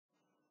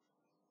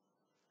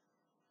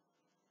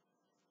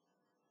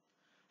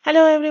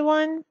Hello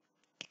everyone.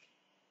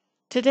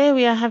 Today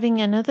we are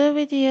having another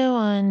video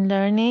on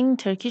learning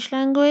Turkish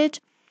language,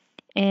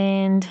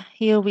 and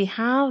here we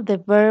have the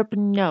verb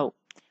know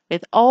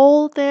with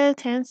all the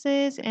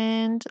tenses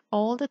and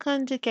all the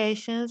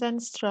conjugations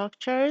and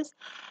structures.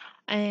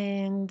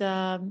 And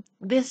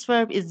this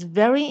verb is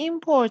very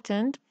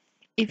important.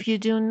 If you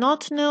do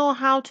not know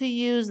how to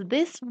use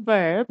this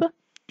verb,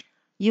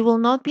 you will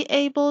not be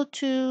able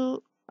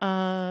to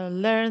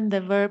learn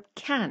the verb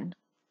can.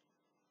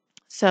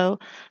 So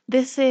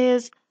this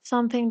is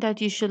something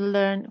that you should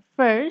learn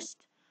first.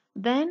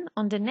 Then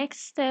on the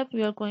next step,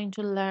 we are going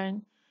to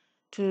learn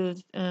to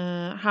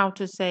how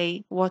to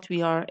say what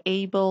we are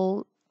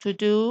able to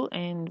do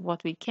and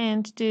what we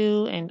can't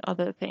do and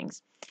other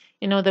things.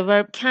 You know, the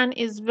verb can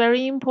is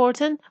very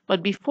important,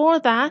 but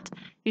before that,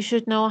 you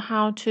should know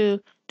how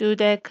to do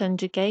the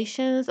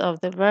conjugations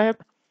of the verb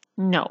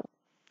know.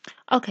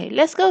 Okay,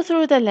 let's go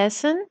through the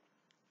lesson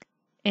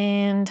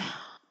and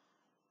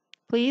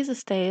please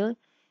stay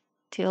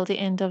till the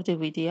end of the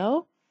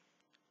video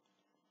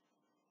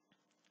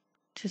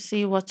to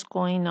see what's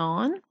going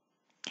on.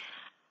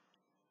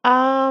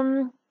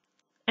 Um,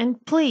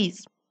 and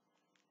please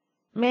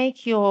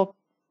make your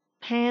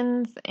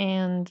pens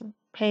and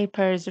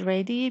papers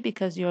ready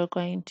because you're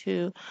going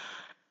to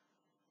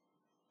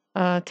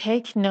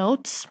take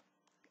notes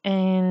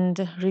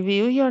and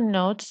review your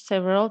notes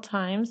several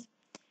times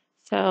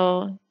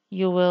so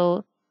you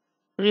will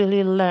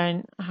really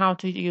learn how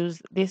to use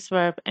this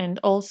verb, and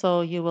also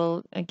you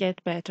will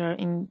get better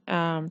in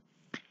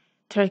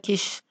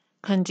Turkish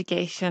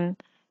conjugation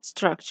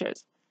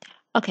structures.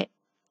 Okay,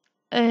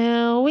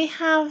 we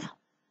have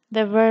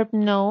the verb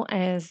know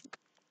as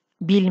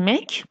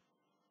bilmek,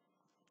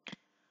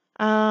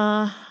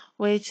 uh,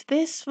 which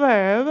this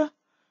verb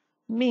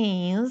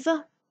means,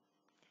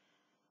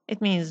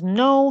 it means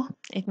know,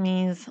 it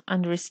means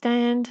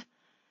understand,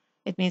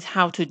 it means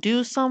how to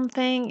do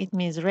something, it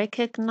means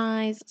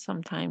recognize,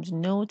 sometimes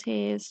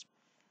notice,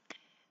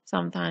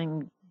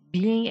 sometimes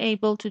being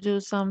able to do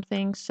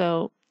something.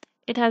 So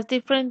it has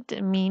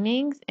different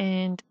meanings,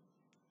 and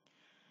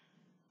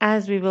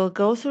as we will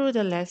go through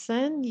the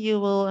lesson,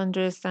 you will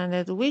understand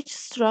that which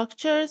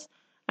structures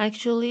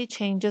actually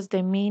changes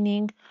the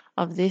meaning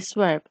of this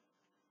verb.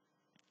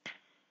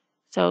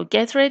 So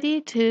get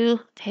ready to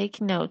take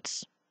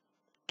notes.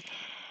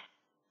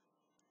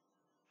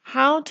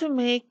 How to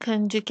make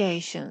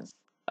conjugations.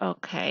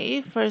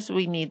 Okay, first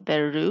we need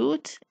the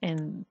root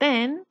and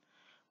then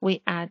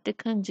we add the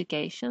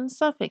conjugation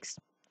suffix.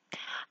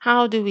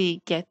 How do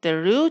we get the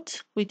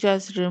root? We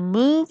just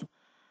remove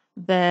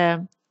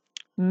the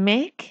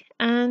make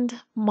and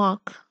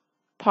mock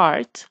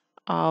part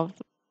of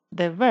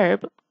the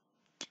verb.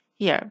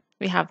 Here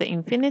we have the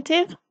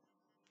infinitive.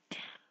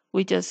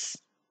 We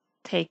just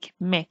take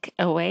make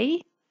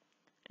away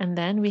and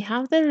then we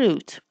have the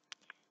root.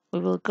 We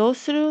will go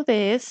through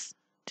this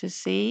to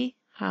see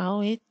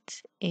how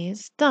it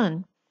is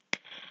done.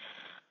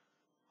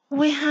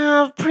 We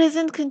have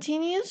present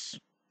continuous,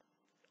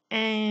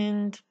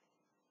 and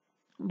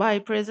by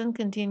present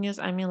continuous,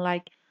 I mean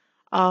like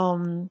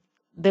um,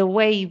 the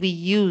way we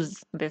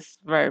use this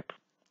verb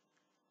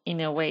in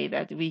a way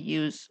that we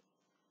use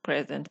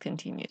present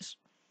continuous.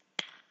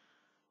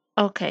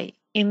 Okay,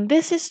 in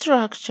this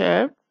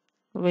structure,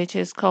 which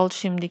is called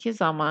şimdiki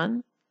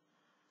zaman,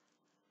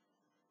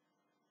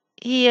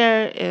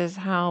 here is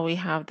how we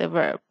have the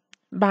verb.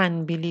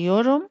 Ben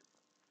biliyorum,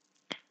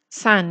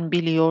 sen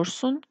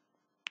biliyorsun,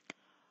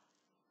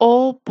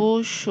 o,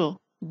 bu, şu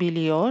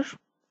biliyor.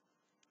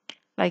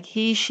 Like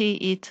he, she,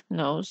 it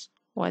knows,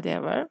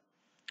 whatever.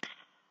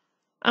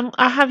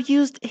 I have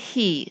used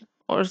he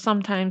or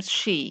sometimes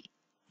she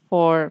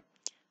for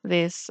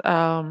this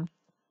o,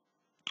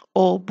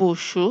 bu,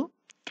 şu.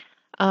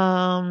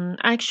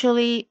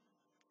 Actually,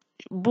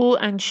 bu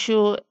and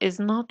shu is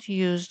not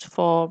used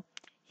for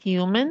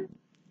human.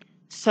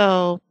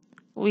 So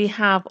we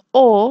have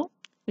o,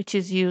 which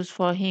is used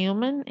for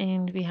human,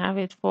 and we have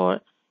it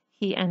for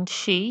he and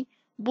she.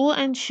 Bu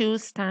and shu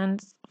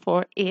stands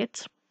for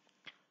it.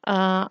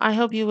 I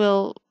hope you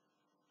will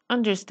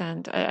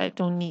understand. I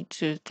don't need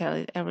to tell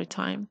it every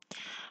time.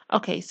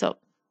 Okay, so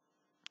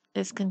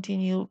let's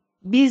continue.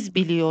 Biz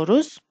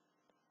biliyoruz.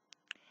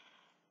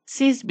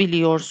 Siz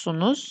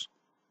biliyorsunuz.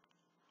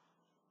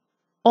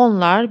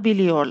 Onlar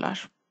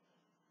biliyorlar.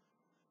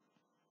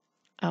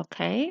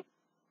 Okay.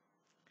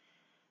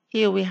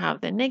 Here we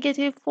have the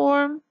negative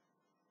form.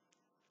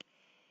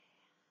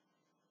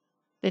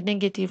 The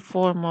negative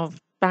form of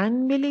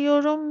ben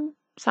biliyorum.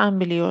 Sen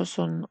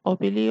biliyorsun. O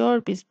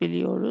biliyor. Biz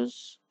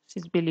biliyoruz.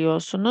 Siz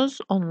biliyorsunuz.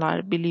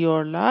 Onlar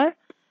biliyorlar.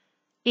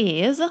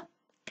 Is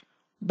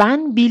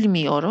ben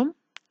bilmiyorum.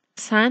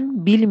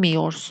 Sen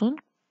bilmiyorsun.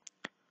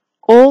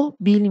 O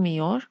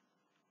bilmiyor.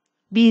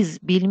 Biz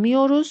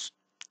bilmiyoruz.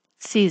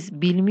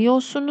 Siz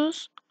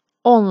bilmiyorsunuz.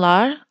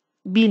 Onlar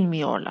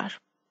bilmiyorlar.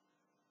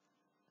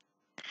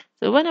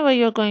 So whenever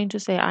you're going to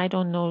say, I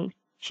don't know,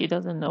 she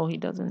doesn't know, he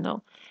doesn't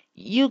know,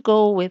 you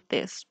go with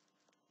this.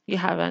 You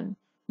have an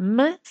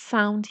m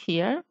sound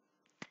here.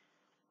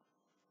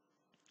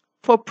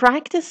 For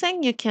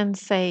practicing, you can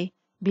say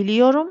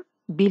biliyorum,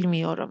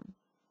 bilmiyorum.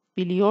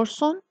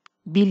 Biliyorsun,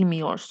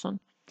 bilmiyorsun.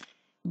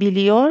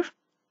 Biliyor,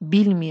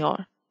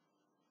 bilmiyor.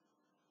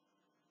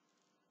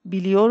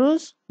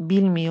 Biliyoruz,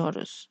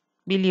 bilmiyoruz.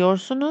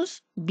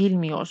 Biliyorsunuz,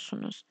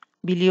 bilmiyorsunuz.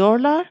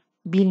 Biliyorlar,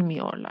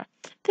 bilmiyorlar.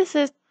 This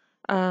is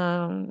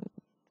um,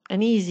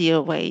 an easier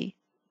way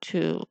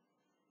to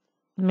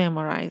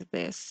memorize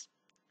this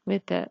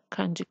with the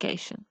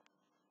conjugation.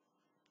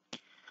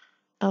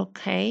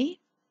 Okay.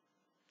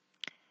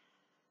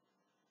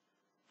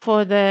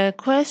 For the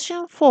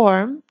question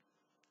form,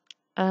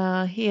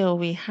 here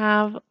we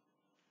have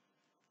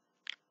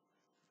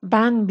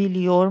ben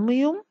biliyor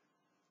muyum?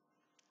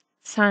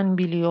 Sen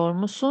biliyor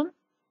musun?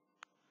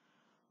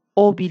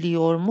 O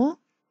biliyor mu?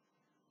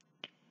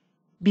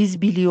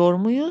 Biz biliyor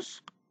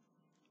muyuz?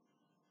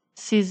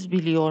 Siz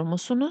biliyor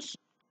musunuz?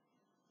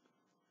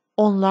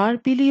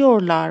 Onlar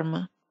biliyorlar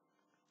mı?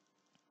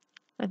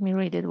 Let me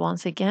read it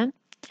once again.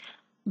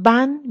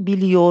 Ben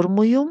biliyor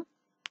muyum?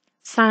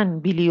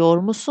 Sen biliyor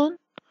musun?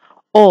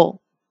 O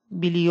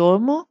biliyor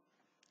mu?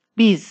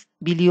 Biz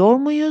biliyor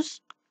muyuz?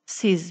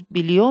 Siz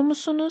biliyor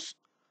musunuz?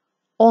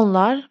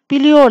 Onlar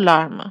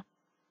biliyorlar mı?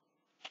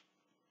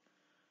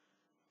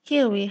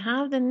 Here we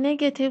have the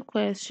negative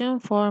question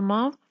form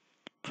of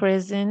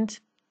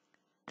present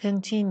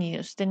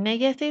continuous. The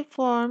negative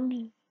form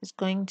is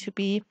going to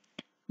be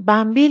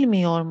ben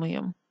bilmiyor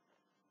muyum?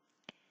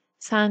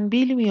 Sen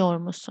bilmiyor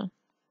musun?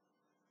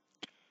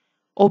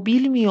 O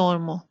bilmiyor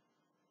mu?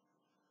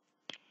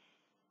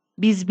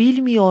 Biz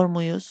bilmiyor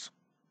muyuz?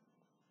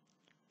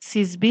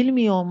 Siz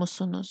bilmiyor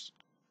musunuz?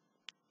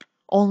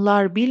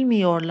 Onlar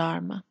bilmiyorlar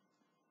mı?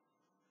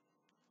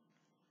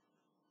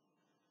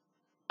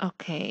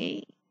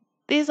 Okay.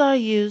 These are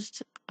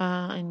used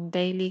in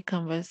daily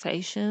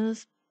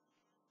conversations.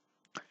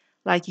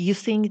 Like, you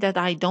think that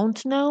I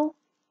don't know?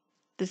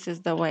 This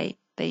is the way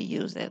they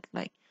use it.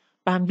 Like,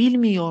 ben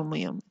bilmiyor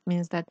muyum?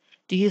 Means that,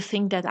 do you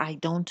think that I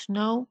don't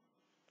know?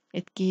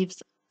 It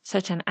gives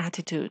such an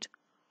attitude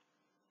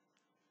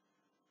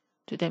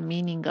to the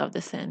meaning of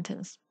the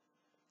sentence.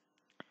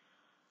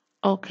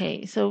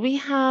 Okay, so we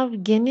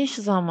have geniş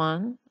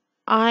zaman.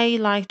 I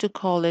like to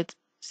call it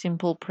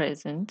simple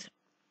present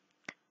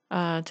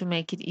to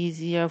make it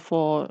easier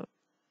for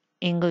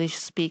English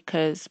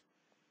speakers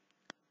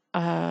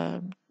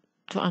to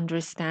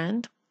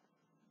understand.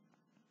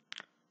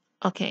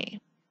 Okay,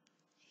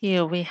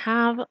 here we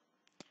have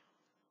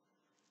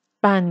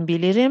ben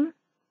bilirim,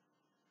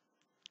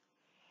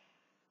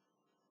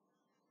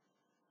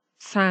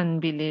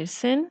 sen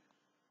bilirsin,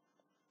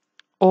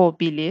 o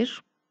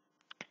bilir,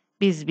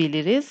 biz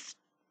biliriz,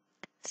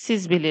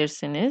 siz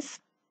bilirsiniz,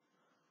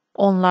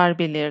 onlar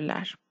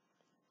bilirler.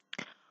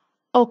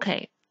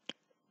 Okay,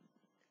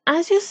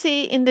 as you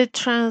see in the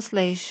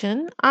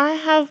translation, I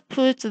have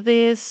put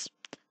this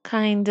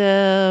kind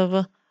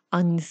of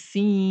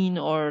unseen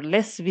or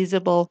less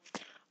visible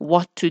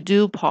what to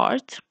do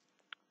part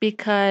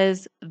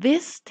because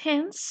this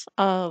tense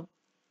of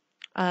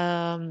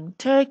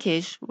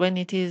Turkish, when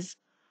it is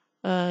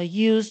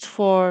used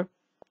for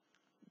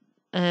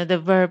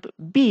the verb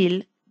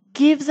bil,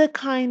 gives a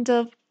kind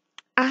of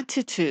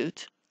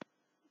attitude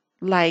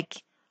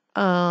like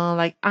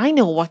I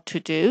know what to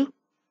do,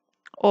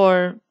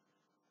 or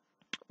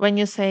when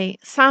you say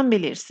sen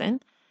bilirsin,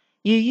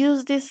 you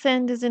use this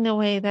sentence in a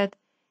way that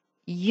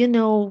you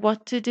know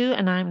what to do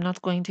and I'm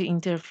not going to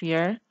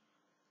interfere.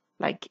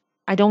 Like,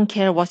 I don't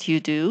care what you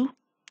do.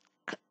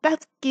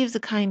 That gives a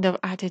kind of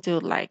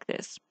attitude like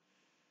this.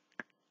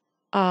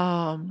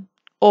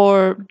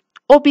 Or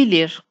o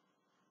bilir.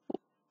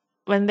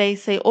 When they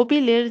say o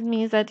bilir, it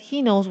means that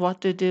he knows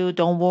what to do.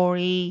 Don't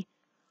worry.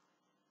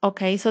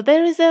 Okay, so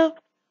there is a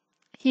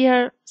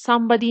here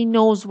somebody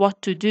knows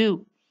what to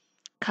do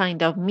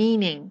kind of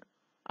meaning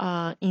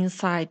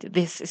inside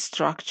this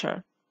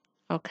structure.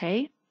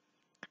 Okay,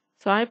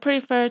 so I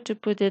prefer to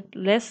put it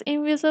less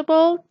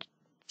invisible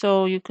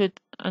so you could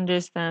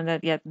understand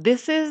that, yeah,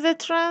 this is the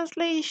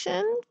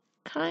translation,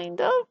 kind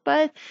of,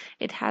 but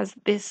it has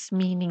this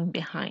meaning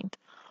behind.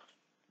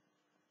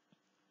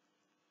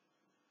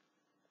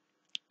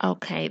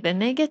 Okay, the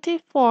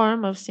negative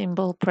form of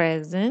simple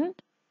present.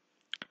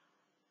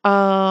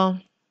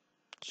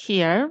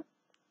 Here,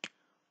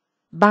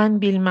 ben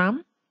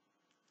bilmem,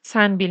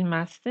 sen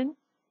bilmezsin,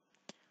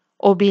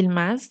 o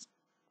bilmez,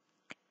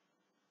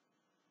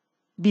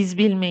 biz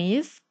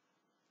bilmeyiz,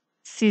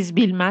 siz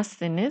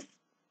bilmezsiniz,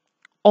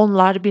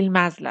 onlar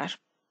bilmezler.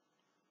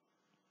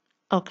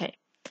 Okay.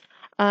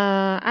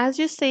 As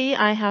you see,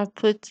 I have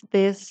put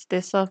the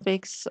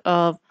suffix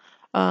of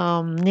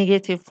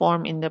negative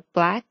form in the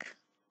black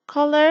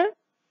color,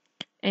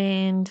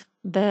 and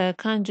the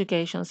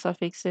conjugation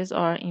suffixes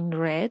are in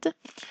red.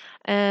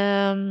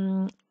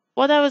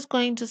 What I was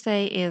going to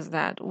say is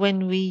that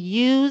when we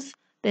use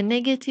the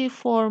negative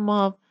form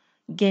of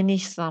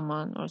geniş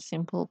zaman or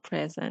simple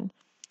present,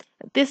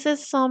 this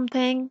is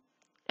something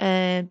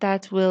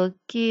that will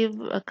give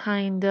a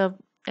kind of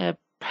a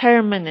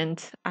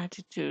permanent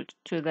attitude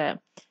to the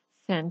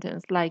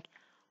sentence. Like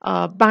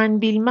ben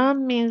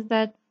bilmem means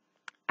that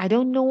I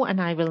don't know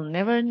and I will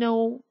never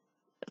know.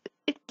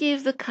 It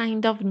gives a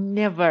kind of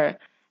never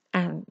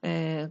and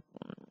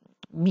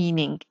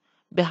meaning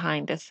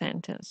behind the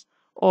sentence.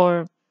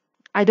 Or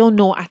I don't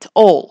know at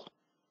all.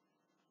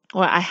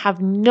 Or I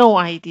have no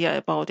idea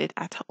about it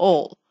at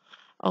all.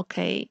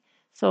 Okay.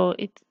 So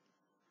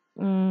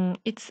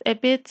it's a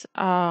bit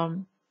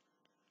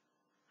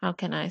how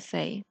can I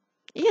say?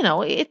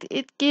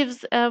 It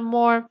gives a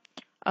more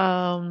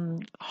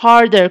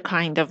harder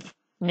kind of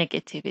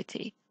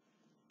negativity.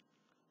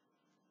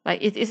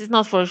 Like it is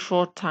not for a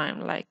short time.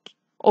 Like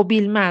o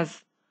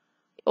bilmez.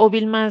 O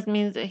bilmez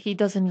means he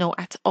doesn't know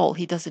at all.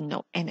 He doesn't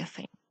know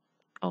anything.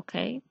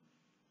 Okay.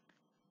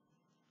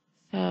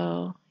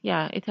 So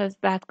yeah, it has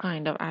that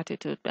kind of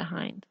attitude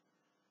behind.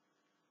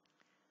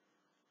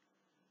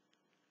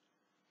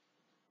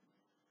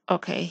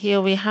 Okay,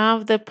 here we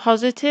have the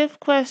positive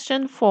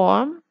question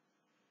form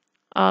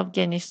of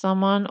geniş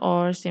zaman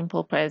or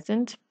simple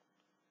present.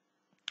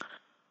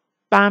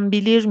 Ben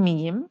bilir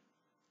miyim?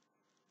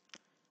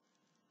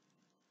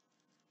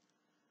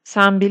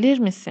 Sen bilir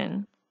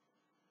misin?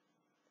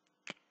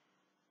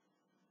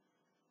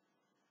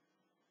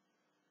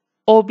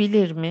 O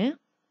bilir mi?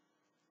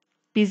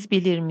 Biz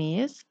bilir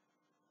miyiz?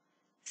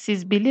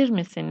 Siz bilir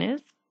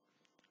misiniz?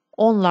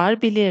 Onlar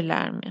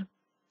bilirler mi?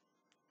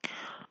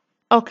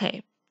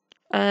 Okay.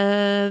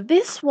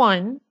 This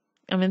one,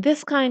 I mean,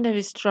 this kind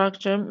of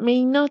structure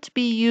may not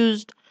be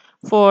used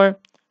for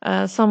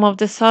some of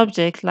the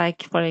subjects,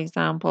 like, for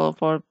example,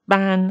 for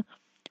ban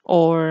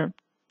or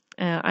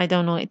I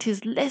don't know, it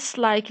is less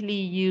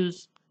likely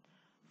used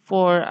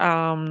for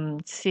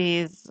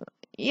says,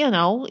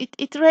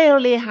 it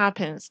rarely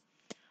happens.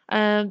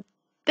 Um,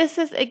 this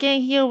is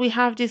again here we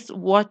have this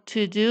what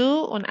to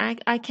do, and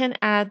I can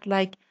add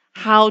like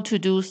how to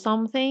do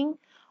something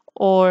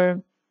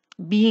or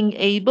being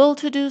able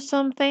to do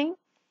something.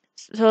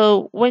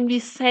 So when we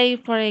say,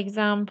 for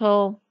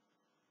example,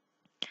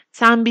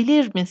 sen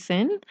bilir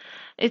misin?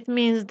 It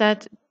means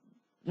that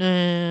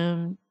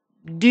um,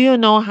 do you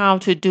know how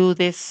to do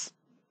this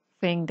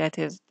thing that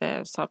is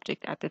the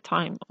subject at the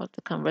time of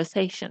the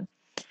conversation?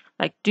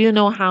 Like, do you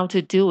know how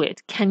to do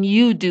it? Can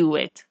you do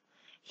it?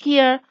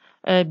 Here,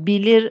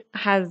 bilir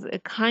has a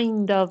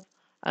kind of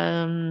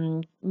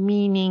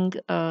meaning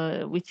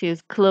which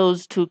is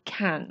close to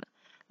can.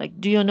 Like,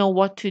 do you know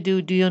what to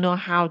do? Do you know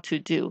how to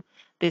do?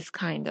 This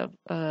kind of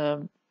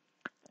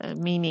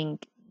meaning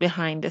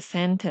behind the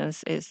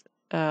sentence is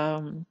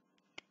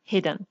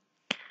hidden.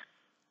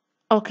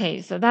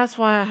 Okay, so that's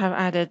why I have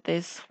added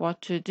this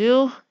what to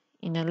do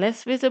in a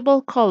less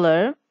visible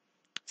color.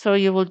 So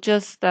you will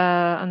just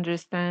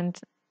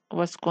understand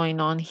what's going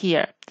on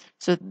here.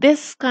 So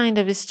this kind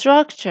of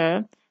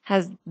structure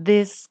has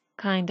this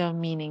kind of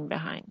meaning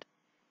behind.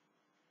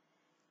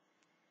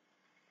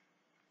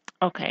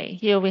 Okay,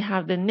 here we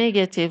have the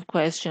negative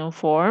question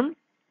form.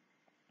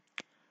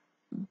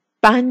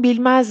 Ben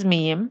bilmez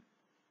miyim?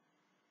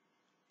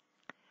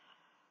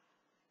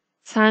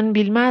 Sen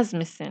bilmez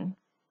misin?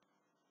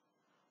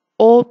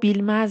 O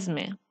bilmez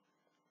mi?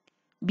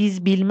 Biz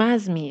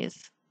bilmez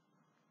miyiz?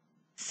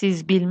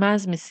 Siz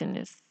bilmez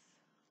misiniz?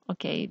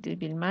 Okay, the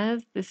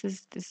bilmez.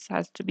 This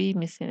has to be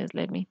misiniz.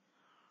 Let me.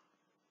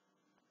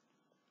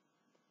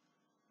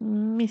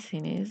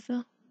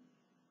 Misiniz.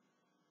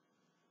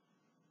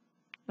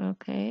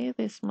 Okay,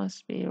 this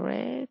must be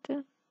red.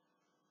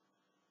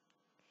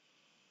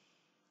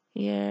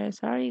 Here,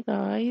 sorry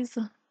guys.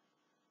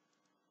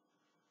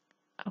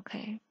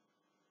 Okay,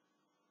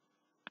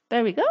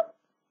 there we go.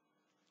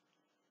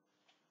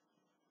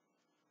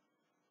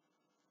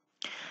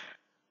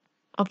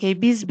 Okay,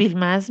 biz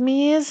bilmez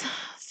miyiz?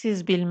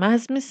 Siz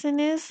bilmez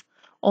misiniz?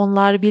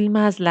 Onlar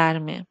bilmezler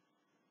mi?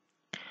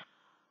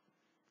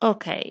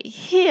 Okay,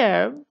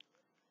 here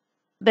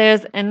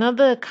there's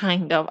another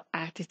kind of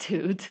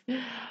attitude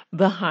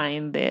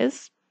behind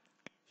this.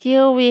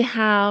 Here we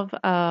have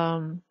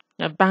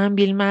ben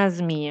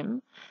bilmez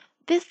miyim?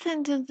 This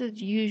sentence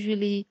is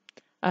usually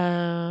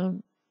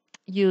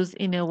used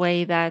in a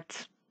way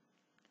that,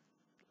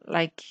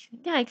 like,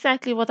 yeah,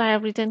 exactly what I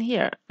have written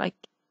here. Like,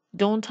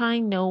 don't I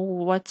know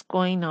what's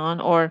going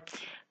on? Or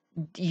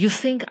you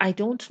think I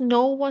don't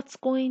know what's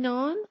going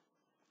on?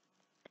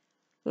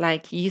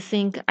 Like, you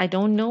think I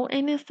don't know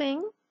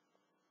anything?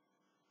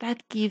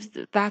 That gives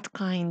that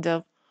kind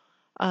of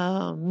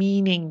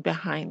meaning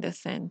behind the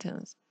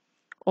sentence.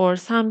 Or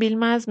sen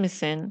bilmez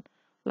misin?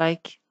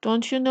 Like,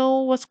 don't you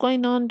know what's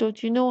going on?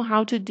 Don't you know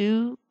how to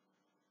do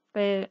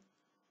the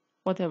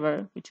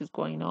whatever which is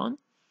going on?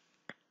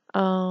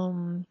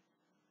 Um,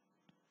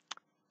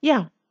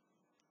 yeah,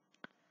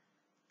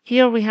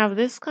 here we have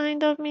this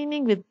kind of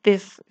meaning with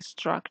this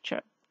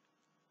structure.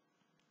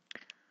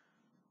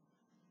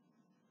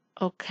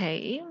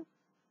 Okay.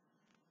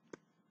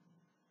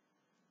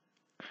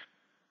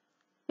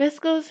 Let's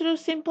go through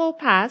simple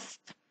past.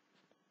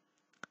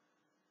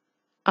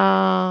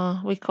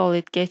 We call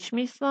it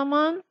geçmiş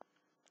zaman.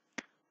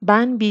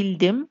 Ben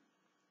bildim.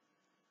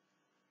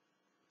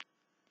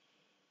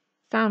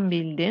 Sen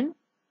bildin.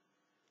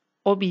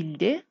 O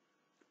bildi.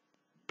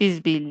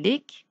 Biz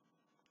bildik.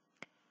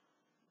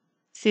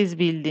 Siz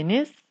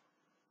bildiniz.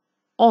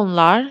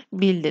 Onlar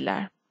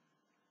bildiler.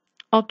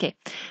 Okay.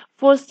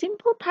 For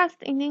simple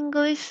past in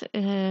English,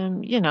 uh,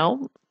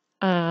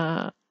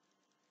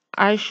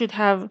 I should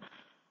have,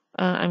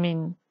 I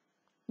mean,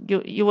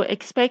 you were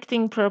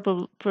expecting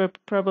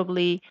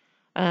probably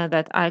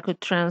that I could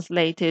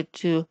translate it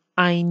to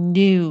I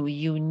knew,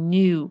 you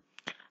knew.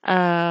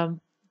 Um,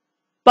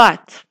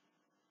 but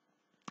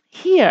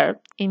here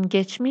in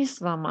geçmiş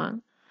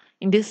zaman,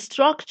 in the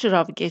structure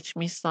of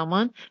geçmiş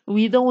zaman,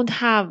 we don't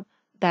have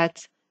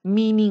that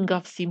meaning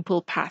of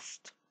simple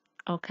past.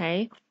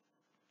 Okay?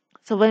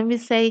 So when we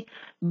say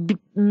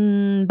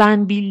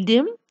ben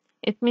bildim,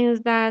 it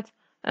means that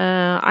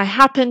I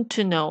happen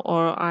to know,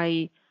 or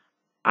I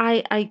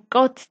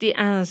got the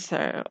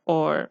answer,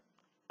 or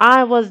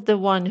I was the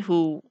one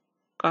who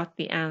got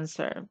the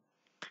answer.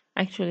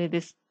 Actually,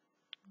 this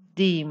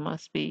D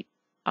must be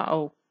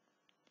oh,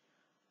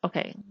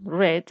 okay,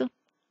 red.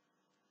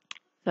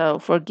 So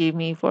forgive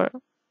me for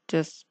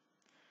just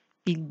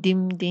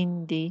bildim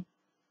dindi.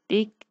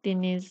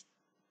 Diktiniz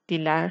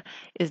diler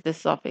is the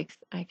suffix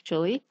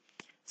actually.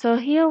 So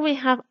here we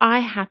have I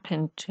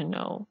happen to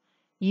know.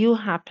 You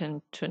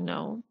happen to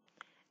know.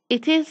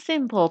 It is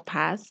simple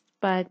past,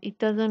 but it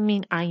doesn't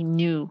mean I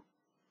knew.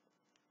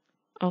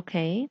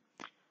 Okay.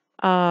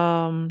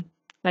 Um,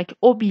 like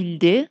o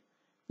bildi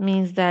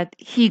means that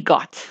he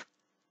got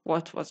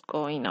what was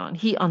going on.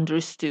 He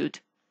understood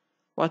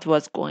what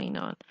was going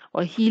on,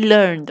 or he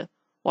learned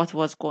what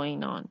was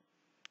going on.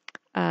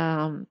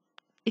 Um,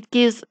 it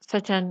gives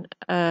such a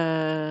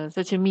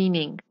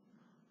meaning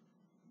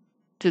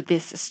to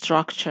this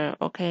structure.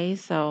 Okay,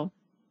 so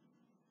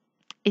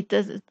it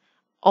does.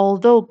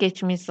 Although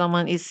geçmiş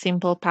zaman is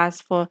simple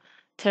past for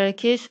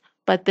Turkish,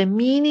 but the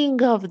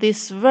meaning of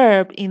this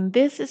verb in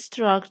this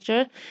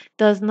structure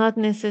does not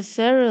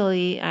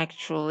necessarily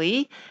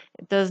actually,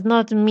 it does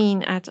not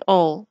mean at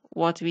all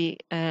what we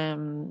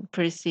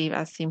perceive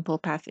as simple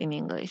past in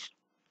English.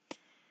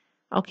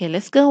 Okay,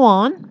 let's go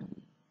on.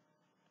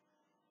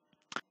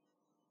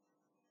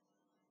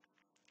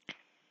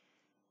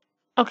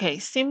 Okay,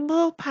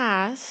 simple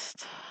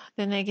past,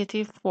 the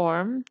negative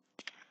form.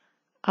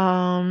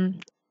 Um,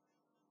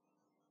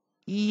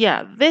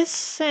 yeah, this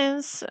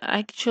sense,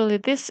 actually,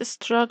 this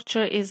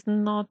structure is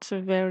not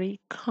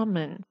very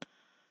common.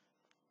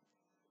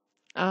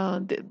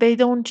 They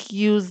don't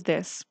use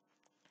this.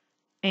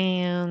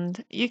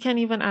 And you can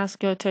even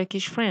ask your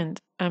Turkish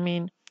friend. I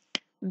mean,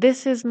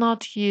 this is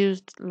not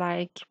used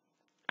like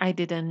I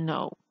didn't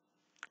know.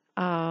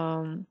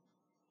 Um,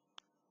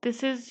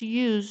 this is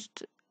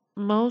used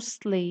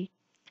mostly,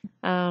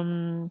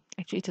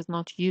 actually, it is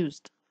not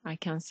used. I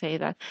can say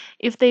that.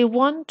 If they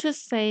want to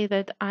say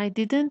that I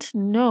didn't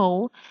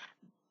know,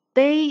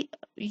 they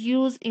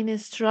use in a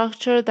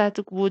structure that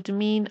would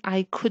mean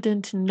I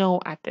couldn't know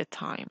at the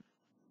time.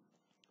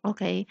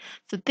 Okay,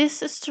 so this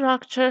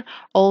structure,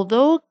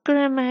 although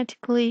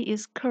grammatically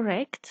is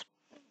correct,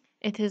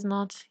 it is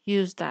not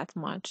used that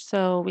much.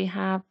 So we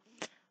have,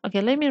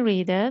 okay, let me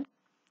read it.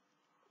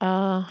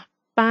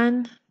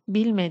 Ben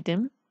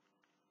bilmedim,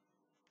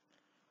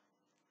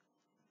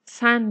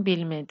 sen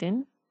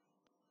bilmedin,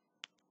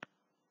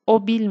 o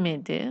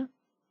bilmedi,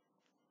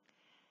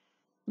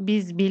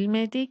 biz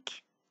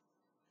bilmedik,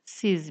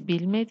 siz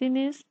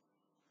bilmediniz,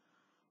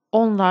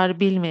 onlar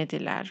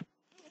bilmediler.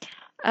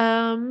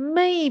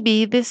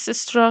 Maybe this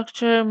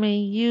structure may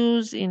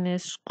use in a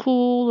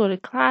school or a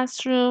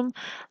classroom,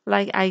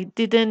 like I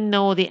didn't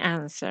know the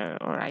answer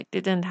or I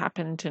didn't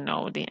happen to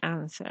know the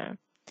answer.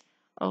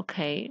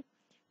 Okay,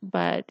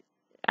 but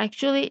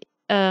actually,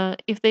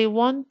 if they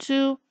want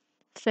to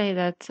say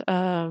that,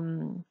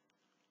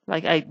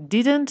 like I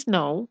didn't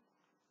know,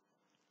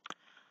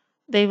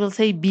 they will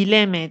say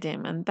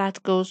bilemedim, and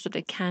that goes to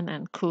the can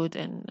and could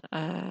and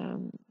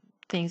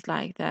things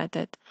like that.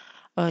 That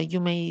you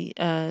may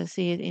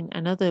see it in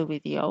another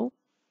video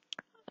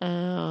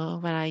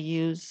when I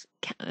use.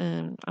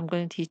 I'm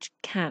going to teach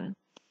can,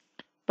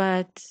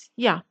 but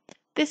yeah,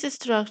 this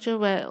structure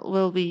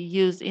will be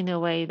used in a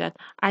way that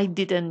I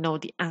didn't know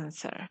the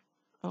answer.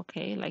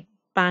 Okay, like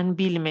ben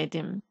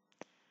bilmedim,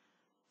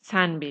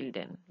 sen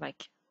bildin.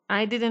 Like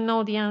I didn't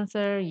know the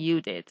answer,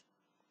 you did.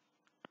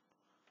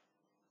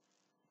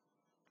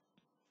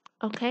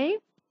 Okay,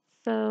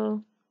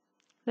 so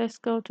let's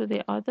go to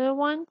the other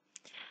one.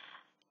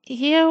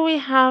 Here we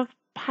have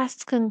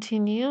past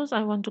continuous.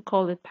 I want to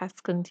call it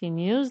past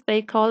continuous.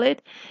 They call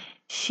it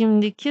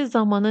şimdiki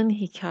zamanın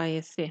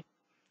hikayesi.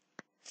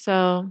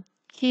 So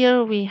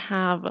here we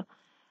have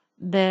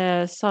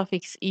the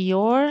suffix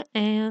ior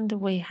and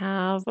we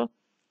have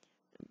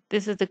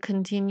this is the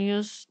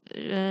continuous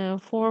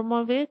form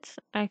of it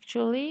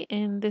actually,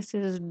 and this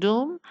is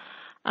dum,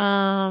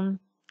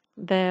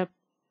 the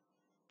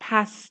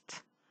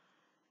past,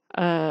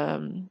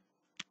 um,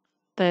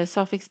 the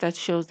suffix that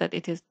shows that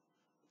it is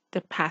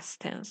the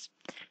past tense.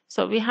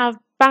 So we have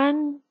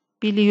ben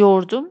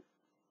biliyordum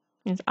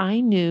means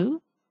I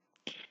knew.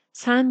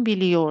 Sen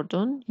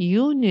biliyordun,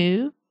 you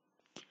knew.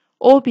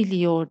 O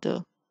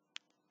biliyordu,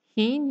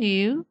 he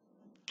knew.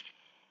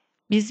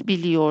 Biz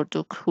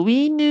biliyorduk.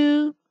 We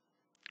knew.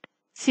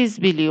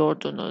 Siz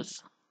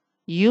biliyordunuz.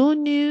 You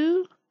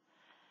knew.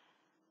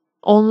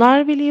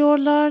 Onlar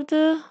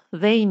biliyorlardı.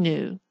 They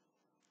knew.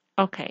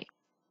 Okay.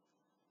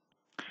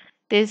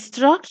 The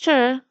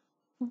structure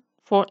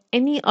for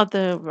any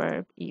other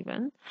verb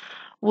even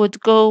would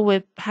go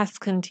with past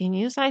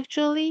continuous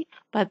actually,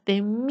 but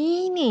the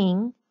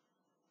meaning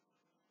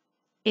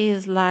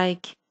is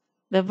like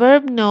the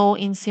verb know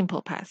in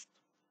simple past.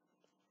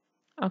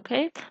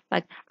 Okay?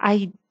 Like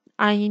I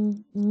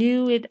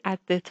knew it at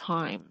the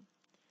time.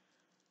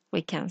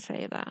 We can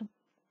say that.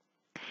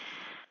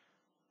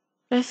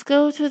 Let's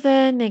go to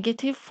the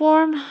negative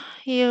form.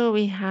 Here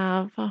we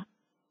have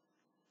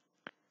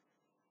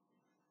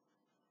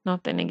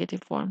not the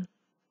negative form.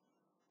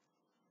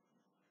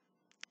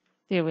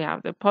 Here we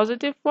have the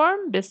positive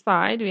form.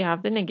 Beside we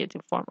have the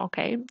negative form.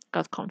 Okay,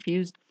 got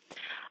confused.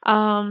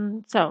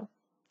 So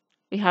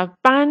we have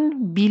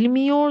ben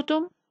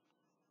bilmiyordum.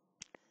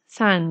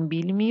 Sen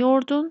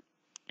bilmiyordun.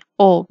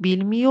 O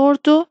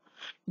bilmiyordu.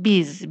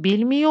 Biz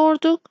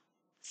bilmiyorduk.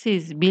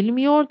 Siz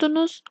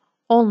bilmiyordunuz.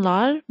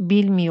 Onlar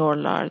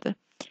bilmiyorlardı.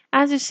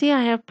 As you see,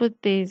 I have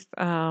put this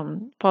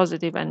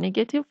positive and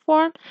negative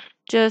form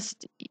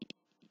just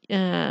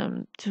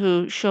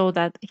to show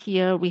that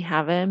here we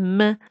have a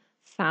m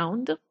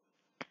sound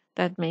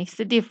that makes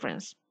the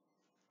difference.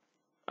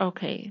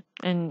 Okay,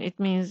 and it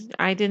means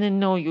I didn't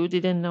know, you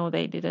didn't know,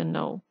 they didn't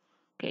know.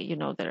 Okay, you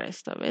know the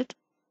rest of it.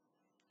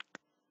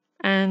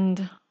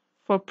 And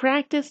for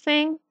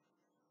practicing,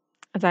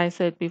 as I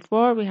said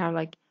before, we have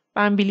like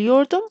ben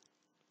biliyordum,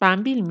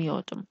 ben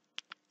bilmiyordum.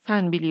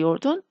 Sen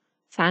biliyordun,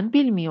 sen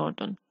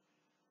bilmiyordun.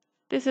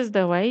 This is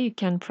the way you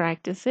can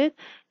practice it.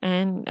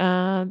 And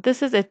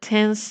this is a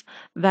tense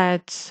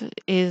that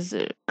is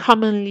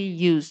commonly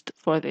used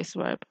for this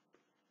verb.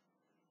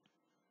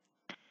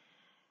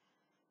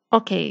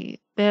 Okay,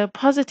 the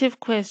positive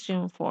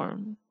question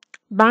form.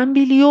 Ben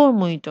biliyor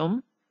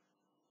muydum?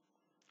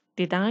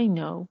 Did I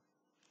know?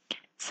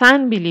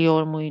 Sen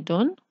biliyor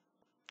muydun?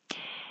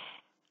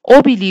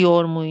 O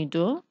biliyor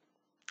muydu?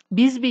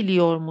 Biz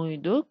biliyor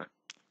muyduk?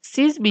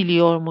 Siz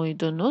biliyor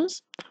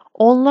muydunuz?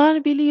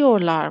 Onlar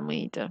biliyorlar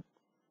mıydı?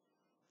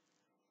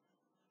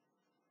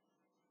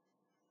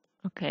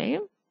 Okay.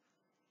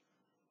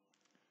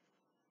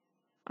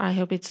 I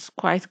hope it's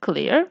quite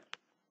clear.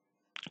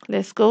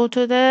 Let's go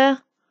to the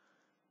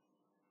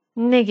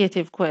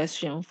negative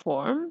question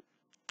form.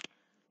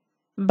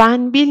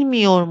 Ben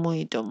bilmiyor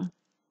muydum?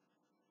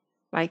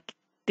 Like,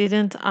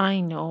 didn't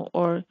I know?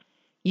 Or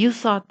you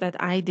thought that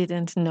I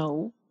didn't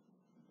know.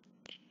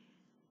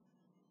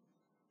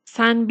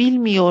 Sen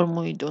bilmiyor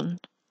muydun?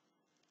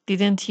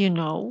 Didn't you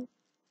know?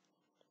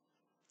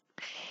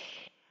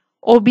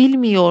 O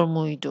bilmiyor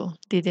muydu?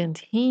 Didn't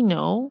he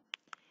know?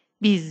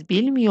 Biz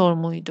bilmiyor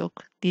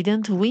muyduk?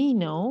 Didn't we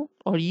know?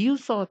 Or you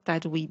thought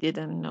that we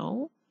didn't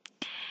know?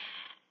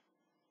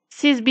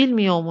 Siz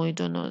bilmiyor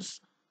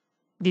muydunuz?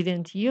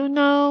 Didn't you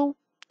know?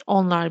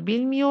 Onlar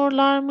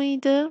bilmiyorlar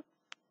mıydı?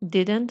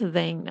 Didn't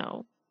they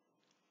know?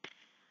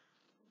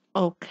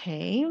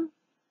 Okay.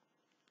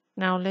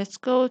 Now let's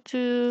go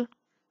to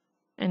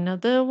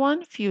another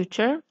one.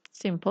 Future.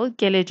 Simple.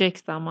 Gelecek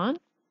zaman.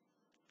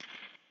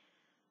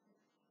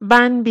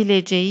 Ben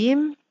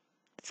bileceğim.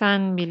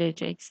 Sen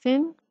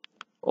bileceksin.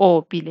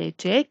 O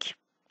bilecek.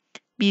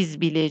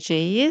 Biz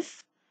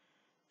bileceğiz.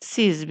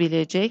 Siz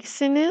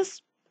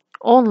bileceksiniz.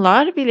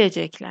 Onlar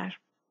bilecekler.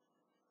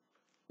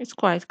 It's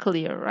quite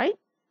clear, right?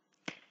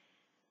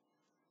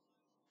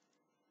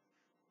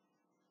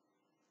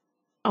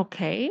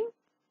 Okay.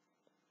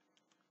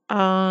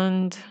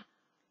 And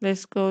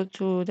let's go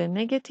to the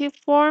negative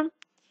form.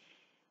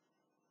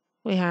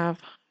 We have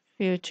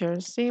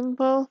future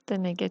simple, the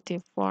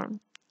negative form.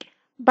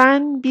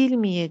 Ben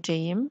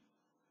bilmeyeceğim.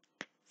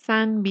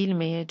 Sen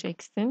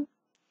bilmeyeceksin.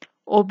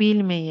 O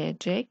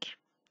bilmeyecek.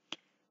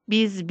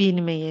 Biz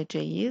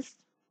bilmeyeceğiz.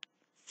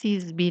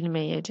 Siz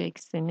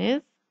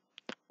bilmeyeceksiniz.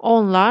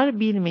 Onlar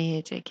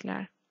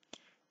bilmeyecekler.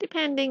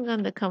 Depending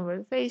on the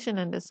conversation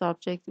and the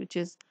subject which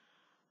is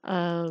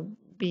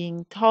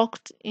being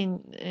talked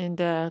in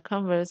the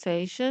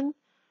conversation,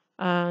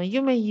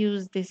 you may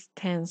use this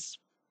tense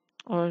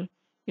or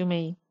you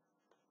may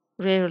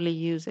rarely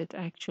use it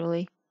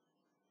actually.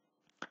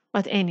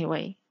 But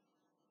anyway,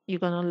 you're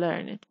gonna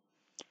learn it.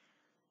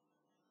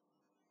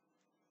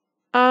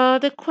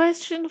 The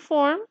question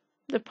form,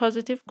 the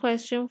positive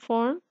question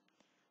form.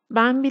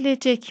 Ben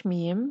bilecek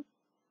miyim?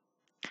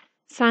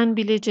 Sen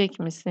bilecek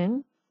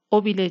misin?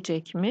 O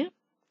bilecek mi?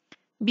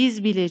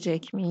 Biz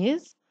bilecek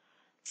miyiz?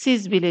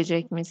 Siz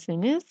bilecek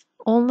misiniz?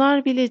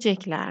 Onlar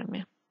bilecekler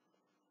mi?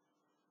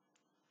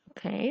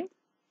 Okay.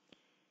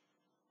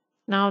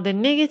 Now the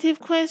negative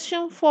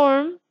question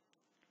form.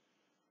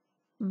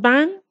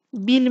 Ben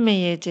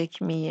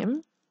bilmeyecek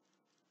miyim?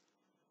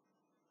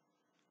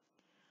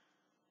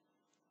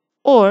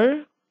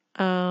 Or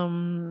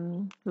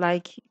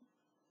like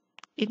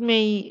it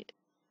may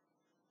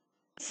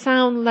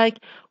sound like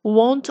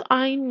won't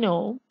I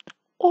know?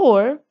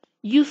 Or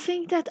you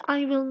think that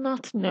I will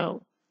not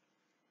know.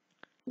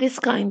 This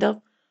kind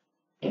of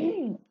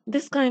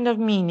this kind of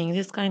meaning,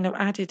 this kind of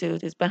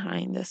attitude is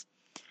behind this.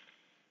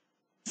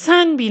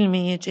 Sen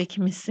bilmeyecek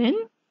misin?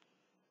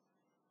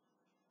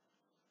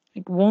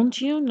 Like,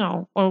 won't you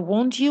know? Or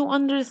won't you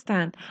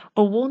understand?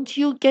 Or won't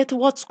you get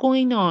what's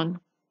going on?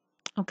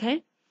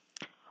 Okay?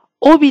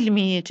 O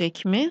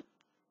bilmeyecek mi?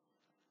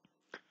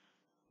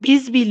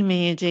 Biz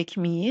bilmeyecek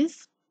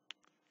miyiz?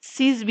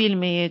 Siz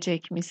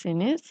bilmeyecek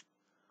misiniz?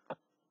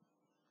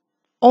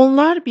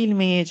 Onlar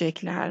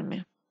bilmeyecekler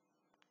mi?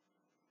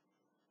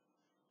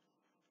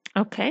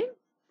 Okay?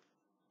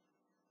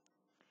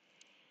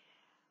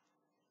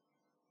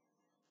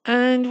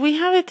 And we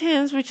have a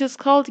tense which is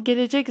called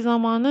gelecek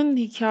zamanın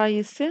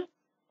hikayesi.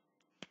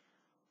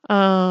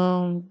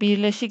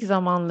 Birleşik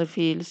zamanlı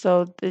fiil.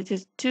 So this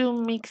is two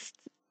mixed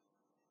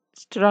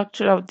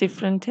structure of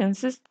different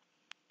tenses.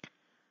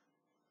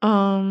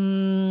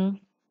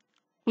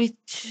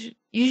 Which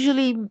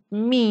usually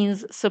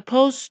means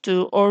supposed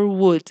to or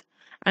would.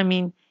 I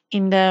mean,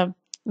 in the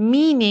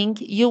meaning,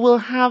 you will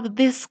have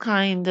this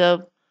kind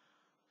of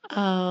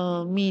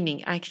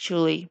meaning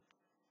actually.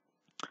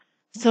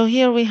 So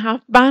here we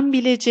have ben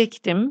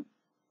bilecektim.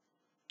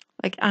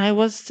 Like I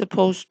was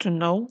supposed to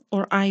know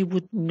or I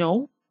would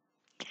know.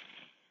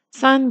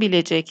 Sen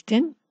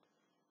bilecektin.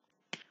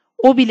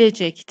 O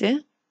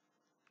bilecekti.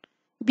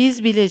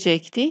 Biz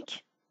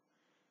bilecektik.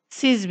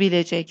 Siz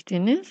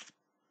bilecektiniz.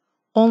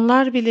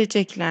 Onlar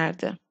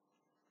bileceklerdi.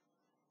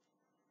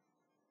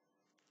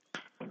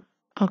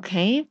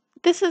 Okay,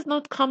 this is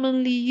not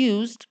commonly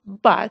used,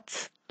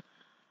 but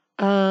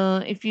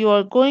if you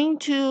are going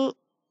to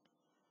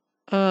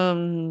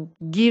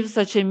give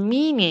such a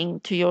meaning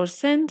to your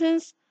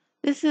sentence,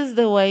 this is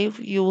the way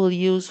you will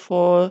use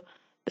for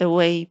the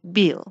way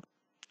bil.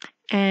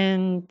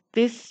 And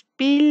this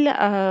bil,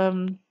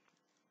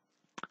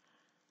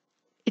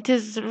 it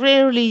is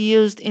rarely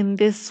used in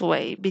this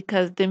way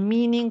because the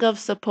meaning of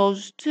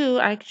supposed to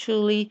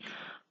actually,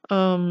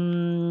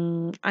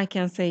 I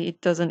can say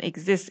it doesn't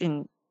exist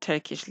in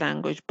Turkish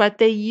language, but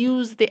they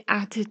use the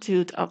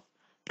attitude of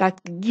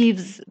that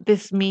gives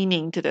this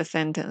meaning to the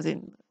sentence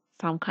in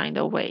some kind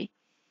of way.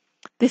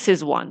 This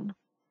is one.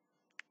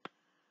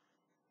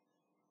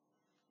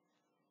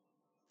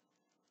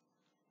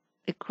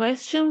 The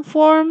question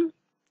form,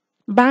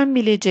 ben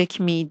bilecek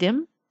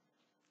miydim?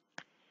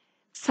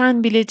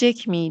 Sen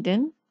bilecek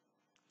miydin?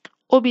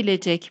 O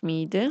bilecek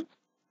miydi?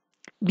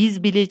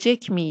 Biz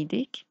bilecek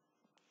miydik?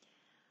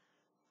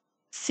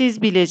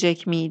 Siz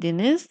bilecek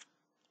miydiniz?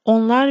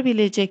 Onlar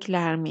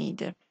bilecekler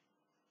miydi?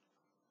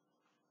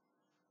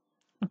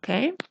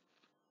 Okay.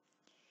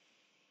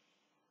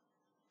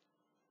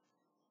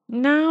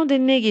 Now the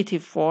negative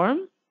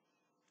form.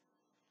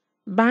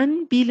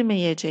 Ben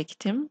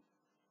bilmeyecektim.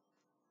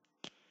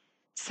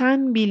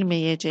 Sen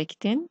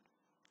bilmeyecektin.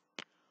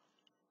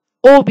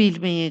 O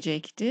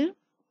bilmeyecekti.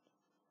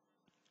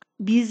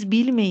 Biz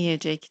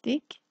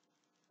bilmeyecektik.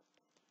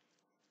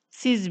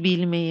 Siz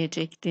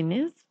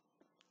bilmeyecektiniz.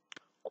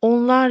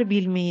 Onlar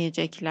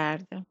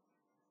bilmeyeceklerdi.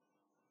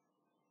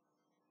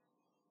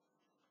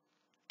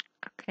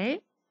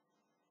 Okay.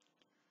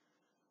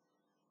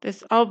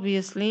 This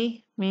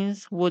obviously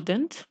means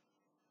wouldn't.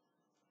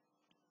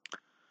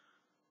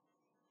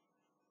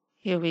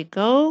 Here we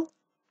go.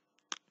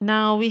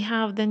 Now we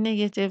have the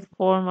negative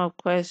form of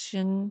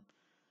question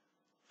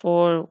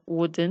for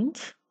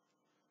wouldn't.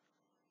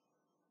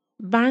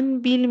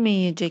 Ben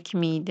bilmeyecek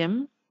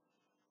miydim?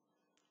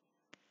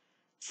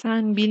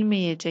 Sen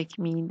bilmeyecek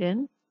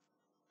miydin?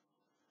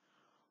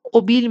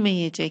 O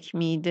bilmeyecek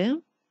miydi?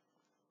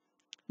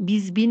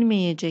 Biz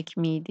bilmeyecek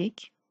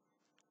miydik?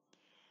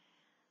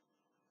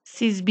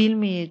 Siz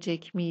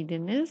bilmeyecek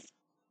miydiniz?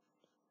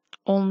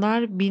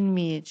 Onlar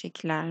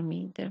bilmeyecekler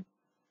miydi?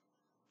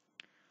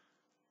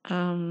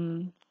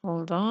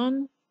 Hold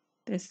on.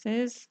 This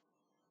is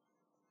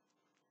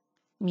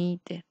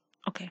miydi.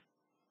 Okay.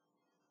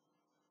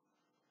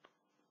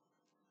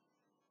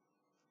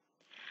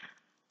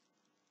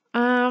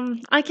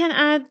 I can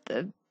add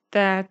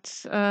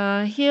that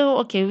here,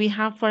 okay, we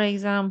have, for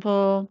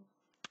example,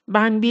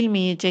 ben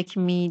bilmeyecek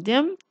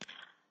miydim?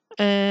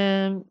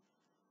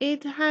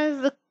 It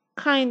has a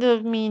kind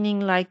of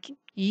meaning like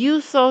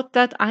you thought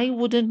that I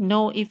wouldn't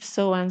know if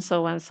so and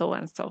so and so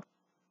and so.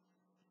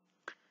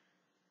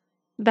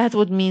 That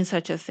would mean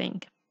such a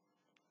thing.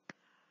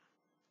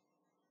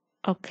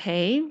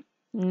 Okay,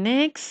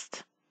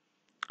 next.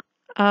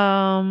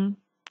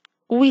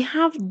 We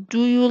have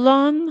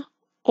duyulan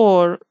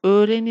or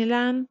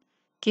öğrenilen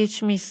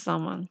geçmiş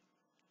zaman.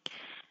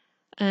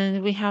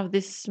 And we have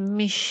this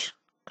miş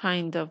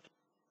kind of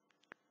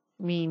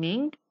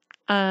meaning.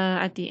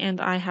 At the end,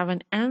 I have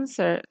an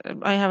answer.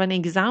 I have an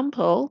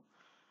example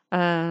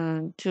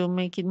to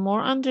make it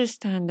more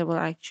understandable,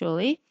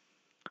 actually.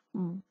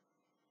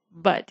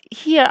 But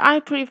here, I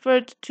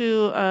preferred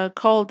to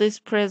call this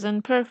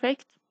present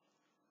perfect,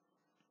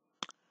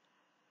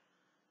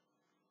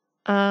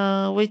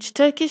 which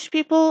Turkish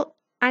people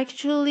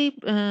actually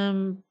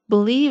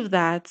believe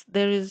that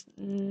there is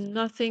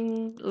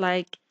nothing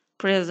like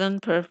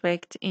present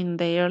perfect in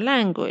their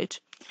language.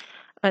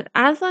 But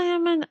as I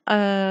am an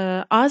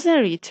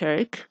Azeri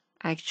Turk,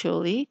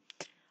 actually,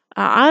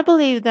 I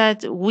believe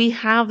that we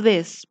have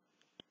this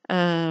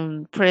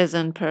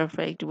present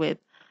perfect with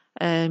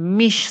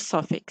mish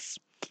suffix.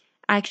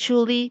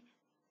 Actually,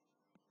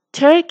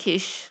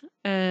 Turkish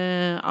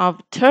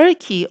of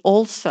Turkey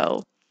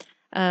also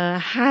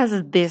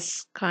has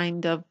this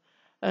kind of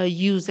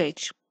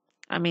usage.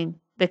 I mean,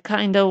 the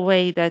kind of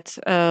way that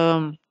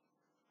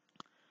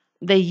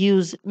they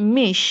use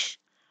mish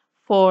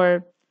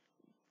for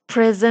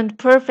present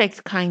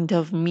perfect kind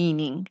of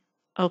meaning.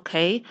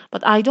 Okay,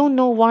 but I don't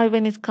know why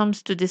when it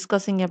comes to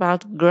discussing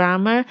about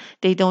grammar,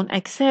 they don't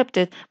accept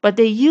it, but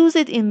they use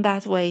it in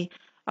that way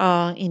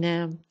in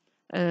a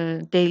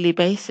daily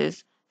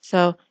basis.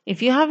 So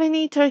if you have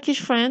any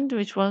Turkish friend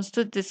which wants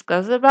to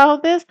discuss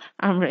about this,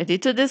 I'm ready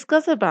to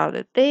discuss about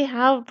it. They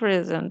have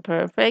present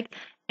perfect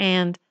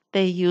and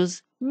they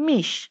use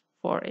mish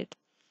for it.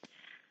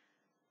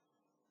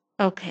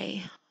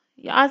 Okay.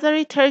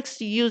 Azeri Turks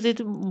use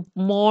it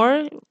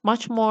more,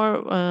 much more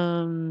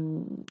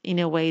in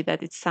a way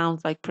that it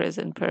sounds like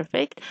present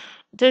perfect.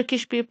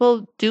 Turkish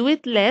people do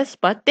it less,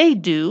 but they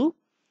do.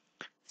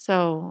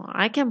 So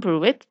I can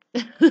prove it.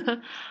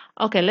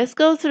 Okay, let's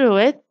go through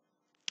it.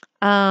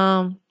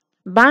 Ben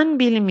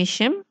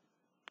bilmişim.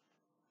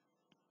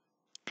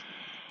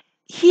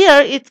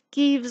 Here it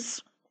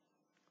gives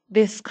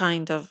this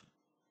kind of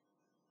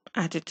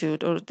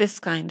attitude or this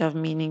kind of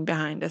meaning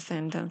behind the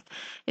sentence.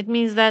 It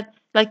means that,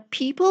 like,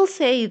 people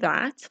say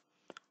that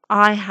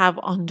I have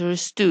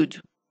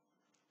understood.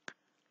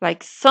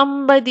 Like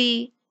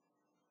somebody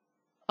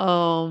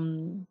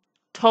um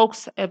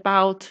talks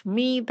about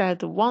me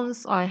that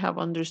once I have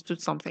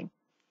understood something.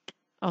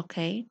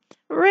 Okay.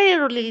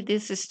 Rarely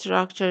this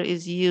structure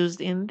is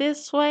used in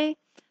this way,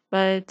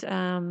 but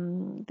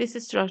this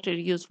structure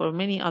is used for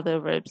many other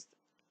verbs,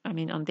 I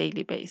mean, on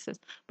daily basis.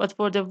 But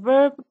for the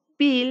verb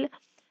bil,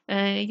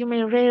 you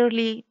may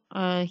rarely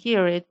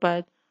hear it,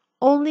 but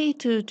only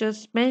to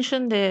just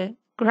mention the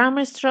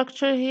grammar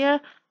structure here,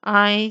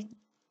 I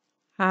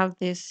have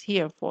this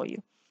here for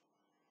you.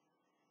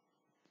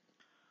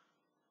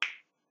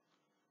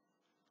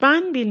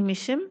 Ben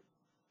bilmişim,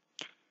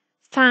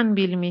 sen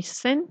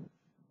bilmişsin,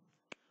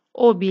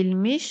 o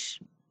bilmiş,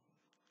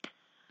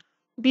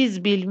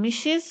 biz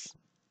bilmişiz,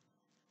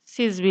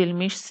 siz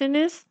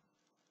bilmişsiniz,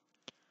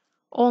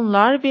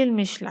 onlar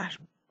bilmişler.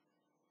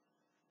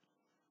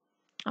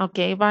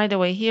 Okay, by the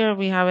way, here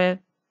we have a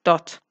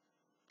dot.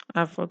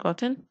 I've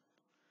forgotten.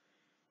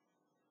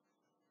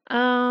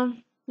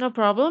 No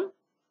problem.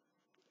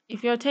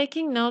 If you're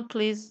taking note,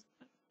 please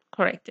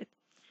correct it.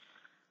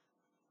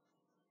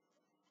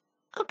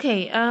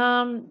 Okay,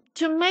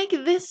 to make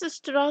this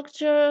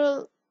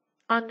structure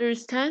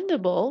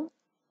understandable,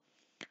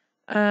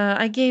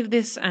 I gave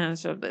this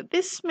answer. But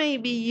this may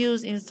be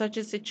used in such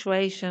a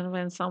situation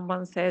when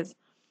someone says,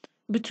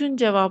 bütün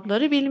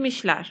cevapları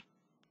bilmişler.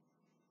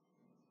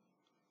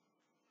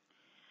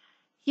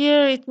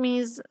 Here it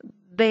means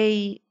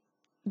they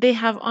they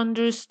have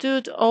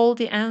understood all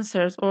the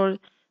answers or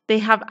they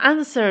have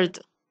answered,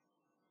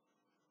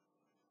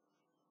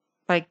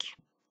 like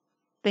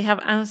they have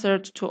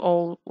answered to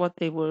all what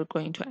they were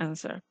going to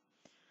answer.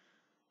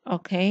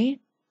 Okay.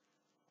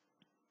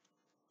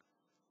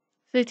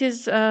 So it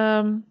is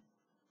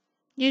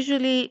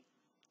usually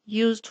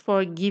used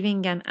for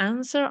giving an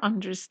answer,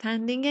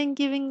 understanding and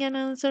giving an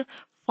answer,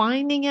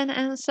 finding an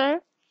answer,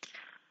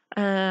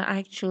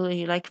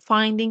 actually like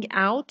finding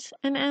out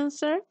an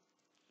answer.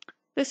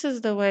 This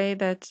is the way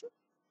that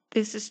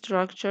this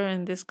structure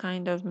and this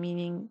kind of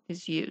meaning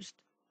is used.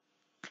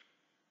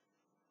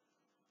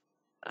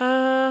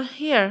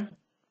 Here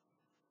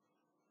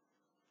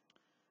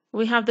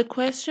we have the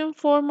question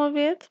form of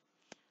it.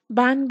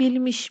 Ben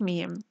bilmiş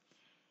miyim?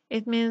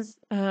 It means,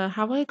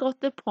 have I got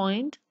the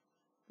point?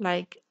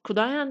 Like,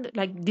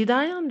 did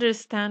I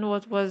understand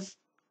what was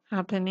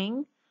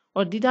happening?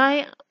 Or did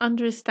I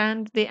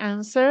understand the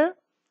answer?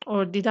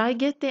 Or did I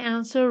get the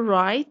answer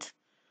right?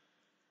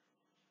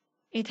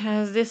 It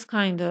has this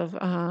kind of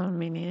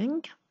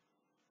meaning.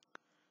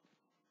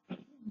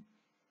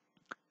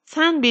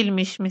 Sen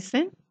bilmiş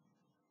misin?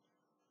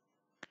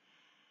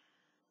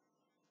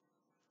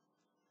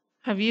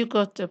 Have you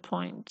got the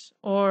point?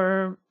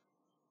 Or,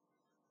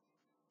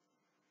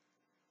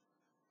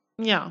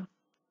 yeah,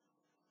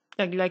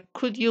 like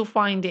could you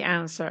find the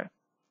answer?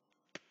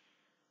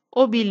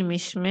 O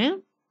bilmiş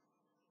mi?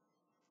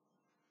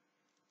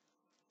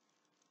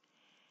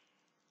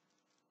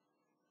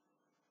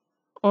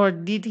 Or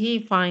did he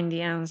find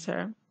the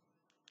answer?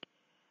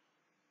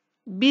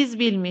 Biz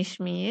bilmiş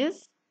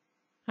miyiz?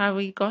 Have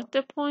we got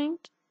the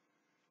point?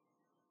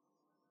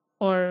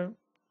 Or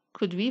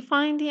could we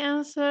find the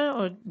answer?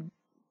 Or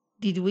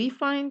did we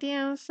find the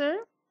answer?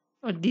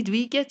 Or did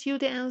we get you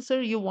the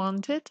answer you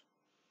wanted?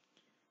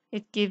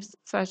 It gives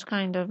such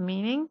kind of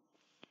meaning.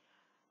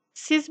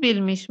 Siz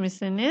bilmiş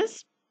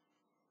misiniz?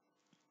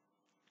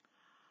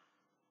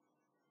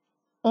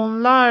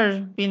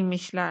 Onlar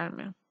bilmişler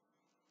mi?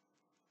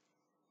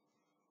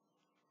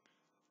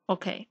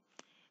 Okay.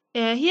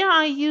 Here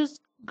I use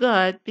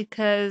good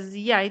because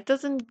yeah, it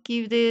doesn't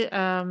give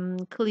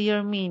the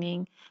clear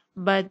meaning,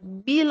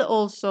 but bil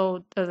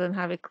also doesn't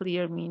have a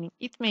clear meaning.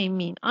 It may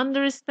mean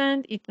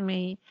understand, it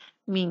may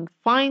mean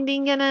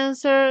finding an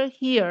answer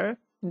here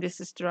in this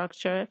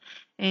structure,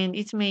 and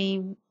it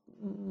may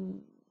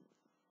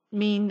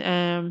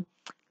mean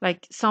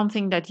like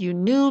something that you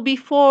knew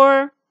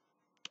before.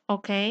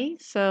 Okay,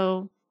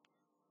 so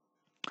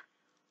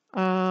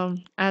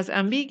as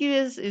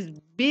ambiguous is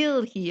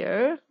bil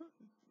here,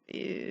 uh,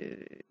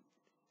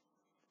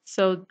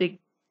 so the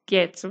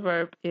get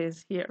verb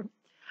is here.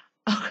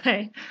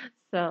 Okay,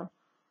 so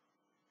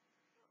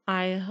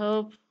I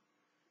hope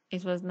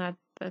it was not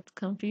that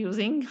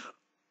confusing.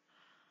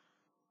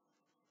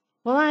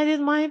 Well, I did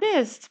my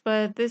best,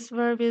 but this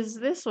verb is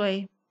this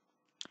way.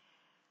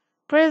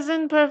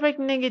 Present perfect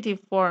negative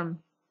form.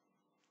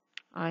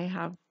 I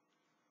have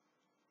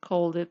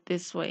called it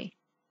this way.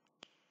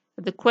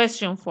 The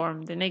question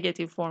form, the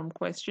negative form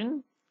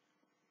question.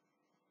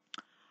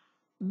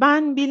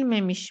 Ben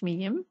bilmemiş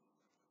miyim?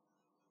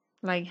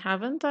 Like,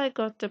 haven't I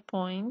got the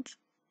point?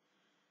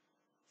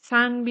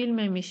 Sen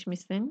bilmemiş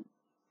misin?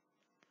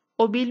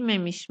 O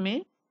bilmemiş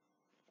mi?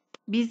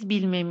 Biz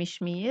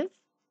bilmemiş miyiz?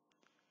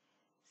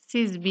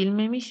 Siz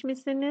bilmemiş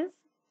misiniz?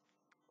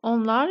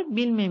 Onlar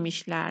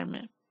bilmemişler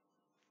mi?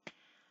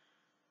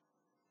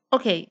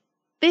 Okay,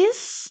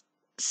 this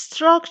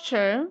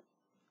structure,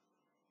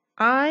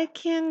 I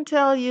can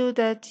tell you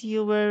that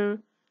you will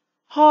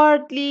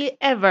hardly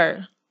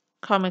ever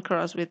come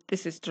across with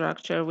this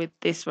structure with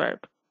this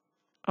verb.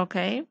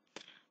 Okay,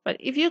 but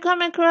if you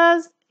come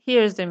across,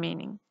 here's the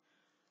meaning.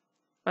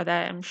 But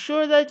I am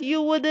sure that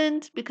you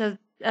wouldn't because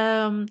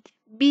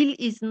bil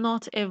is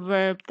not a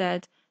verb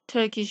that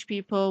Turkish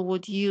people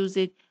would use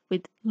it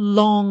with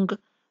long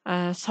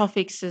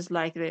suffixes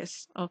like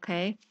this.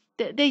 Okay,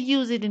 they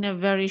use it in a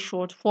very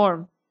short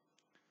form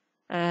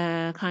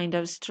kind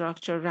of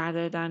structure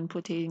rather than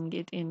putting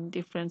it in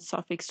different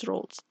suffix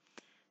roles.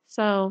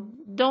 So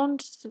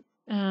don't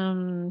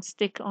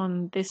stick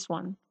on this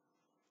one.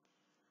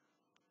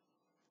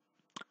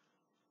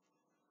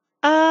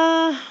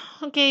 Uh,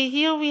 okay,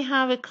 here we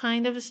have a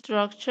kind of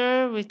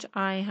structure which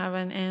I have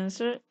an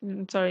answer,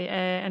 sorry,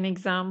 an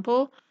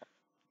example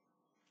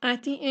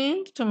at the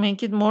end to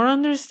make it more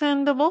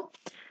understandable.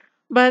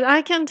 But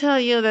I can tell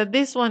you that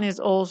this one is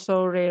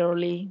also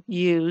rarely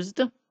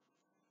used.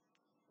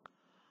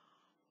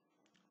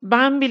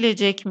 Ben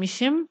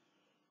bilecekmişim.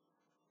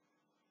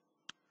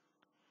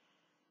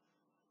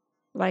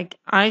 Like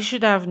I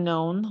should have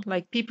known.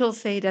 Like people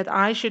say that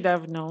I should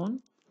have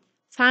known.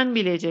 Sen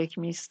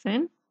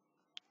bilecekmişsin.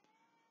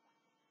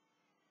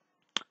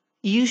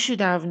 You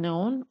should have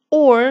known.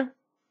 Or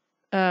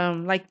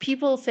like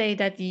people say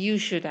that you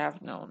should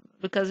have known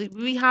because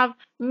we have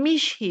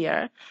mish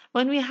here.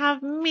 When we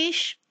have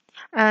mish,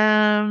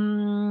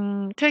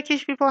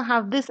 Turkish people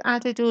have this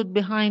attitude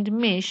behind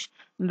mish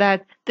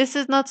that this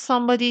is not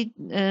somebody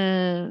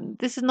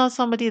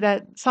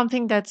that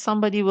something that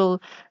somebody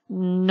will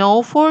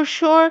know for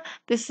sure.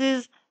 This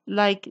is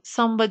like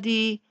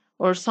somebody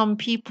or some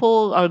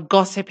people are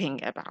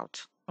gossiping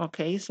about.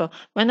 Okay, so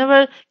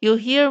whenever you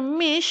hear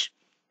mish,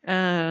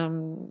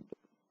 um,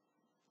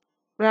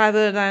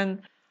 rather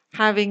than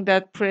having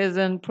that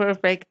present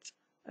perfect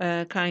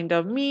kind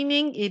of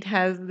meaning, it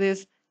has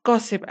this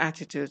gossip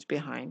attitude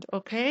behind.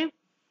 Okay.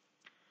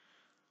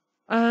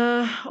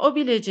 O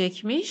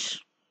bilecekmiş.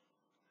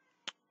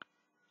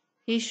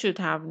 He should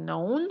have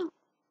known.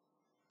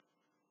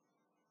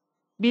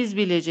 Biz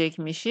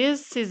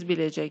bilecekmişiz. Siz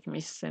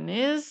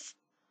bilecekmişsiniz.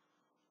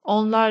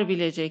 Onlar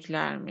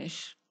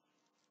bileceklermiş.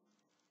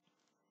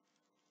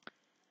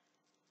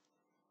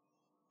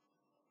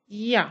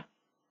 Yeah.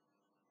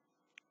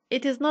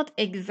 It is not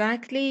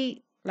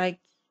exactly like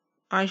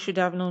I should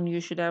have known,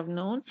 you should have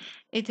known.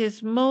 It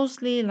is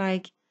mostly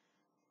like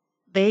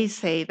they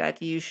say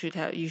that you should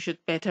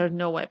better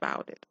know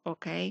about it,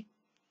 okay?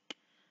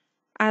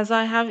 As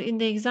I have in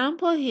the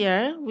example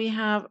here, we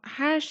have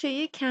her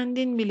şeyi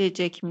kendin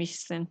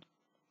bilecekmişsin.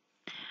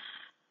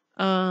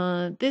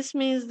 This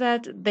means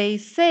that they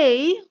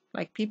say,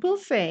 like people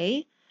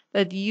say,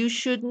 that you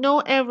should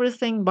know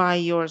everything by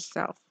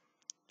yourself.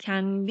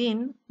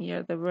 Kendin,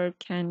 here the verb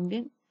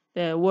kendin,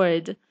 the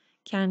word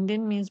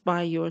kendin means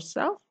by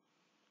yourself.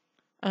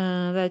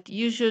 That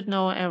you should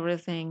know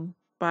everything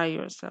by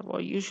yourself,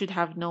 or you should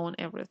have known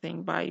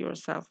everything by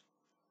yourself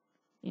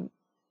in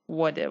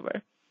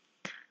whatever.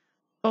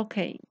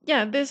 Okay,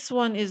 yeah, this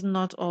one is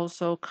not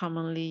also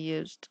commonly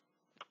used,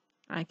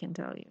 I can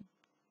tell you.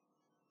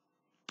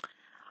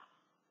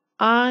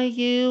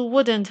 You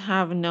wouldn't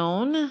have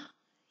known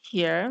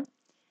here.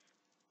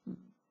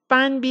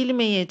 Ben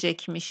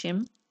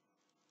bilmeyecekmişim.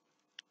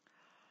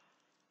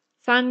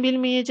 Sen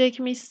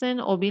bilmeyecekmişsin,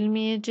 o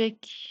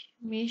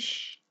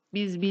bilmeyecekmiş,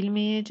 biz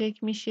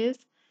bilmeyecekmişiz.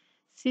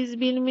 Siz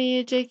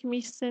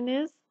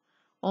bilmeyecekmişsiniz,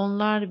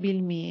 onlar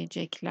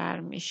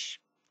bilmeyeceklermiş.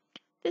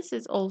 This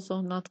is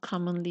also not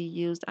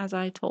commonly used. As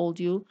I told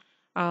you,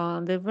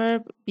 the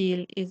verb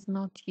bil is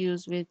not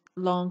used with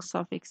long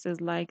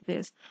suffixes like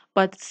this.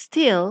 But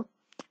still,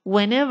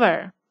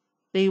 whenever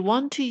they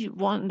want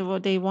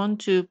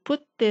to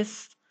put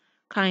this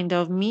kind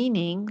of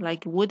meaning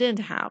like wouldn't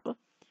have.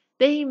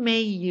 They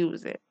may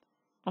use it.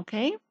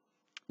 Okay?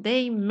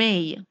 They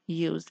may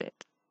use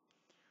it.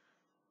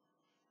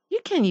 You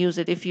can use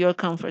it if you're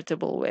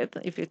comfortable with,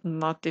 if it's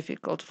not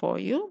difficult for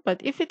you.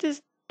 But if it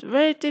is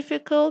very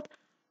difficult,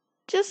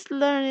 just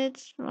learn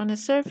it on a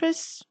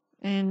surface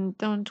and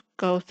don't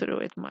go through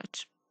it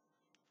much.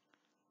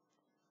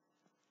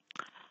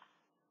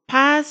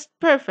 Past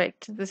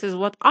perfect. This is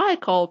what I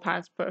call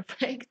past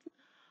perfect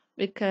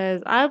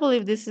because I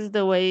believe this is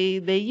the way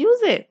they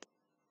use it.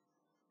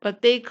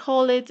 But they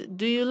call it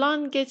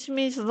duyulan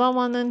geçmiş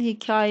zamanın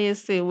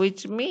hikayesi,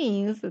 which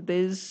means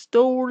the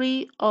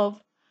story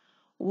of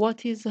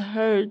what is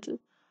heard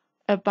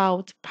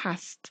about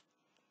past.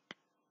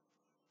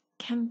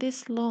 Can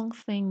this long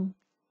thing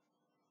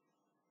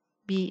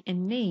be a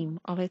name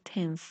of a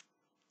tense?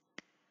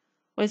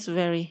 Well, it's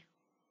very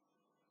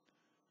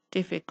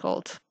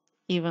difficult,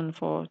 even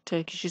for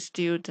Turkish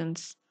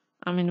students.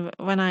 I mean,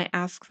 when I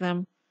ask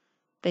them,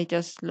 they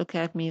just look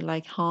at me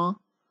like, huh?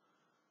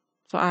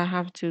 So I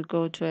have to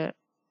go to a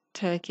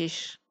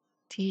Turkish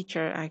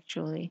teacher,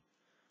 actually,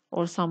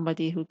 or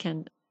somebody who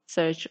can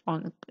search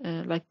on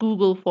like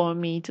Google for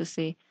me to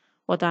see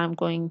what I'm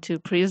going to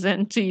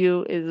present to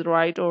you is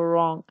right or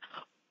wrong.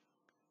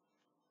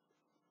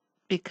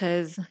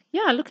 Because,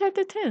 yeah, look at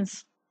the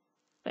tense.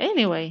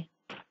 Anyway,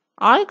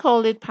 I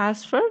call it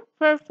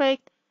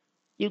perfect.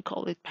 You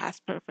call it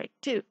past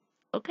perfect too.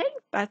 Okay?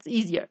 That's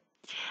easier.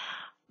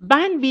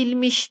 Ben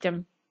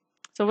bilmiştim.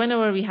 So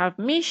whenever we have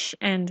miş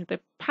and the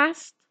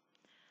past,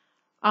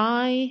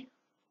 I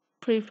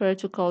prefer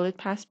to call it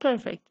past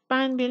perfect.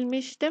 Ben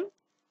bilmiştim.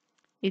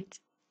 It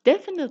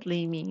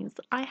definitely means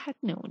I had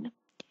known.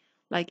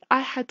 Like I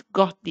had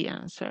got the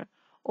answer,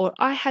 or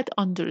I had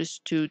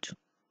understood,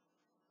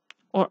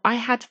 or I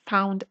had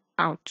found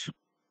out.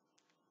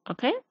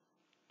 Okay?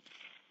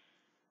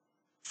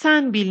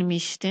 Sen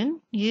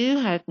bilmiştin. You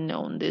had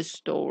known this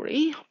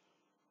story.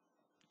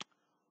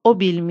 O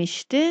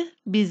bilmişti,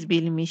 biz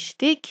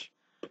bilmiştik,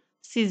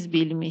 siz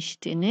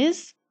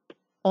bilmiştiniz,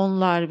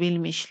 onlar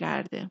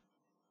bilmişlerdi.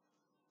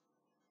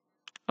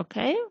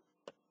 Okay?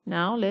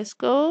 Now let's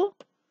go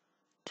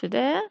to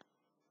the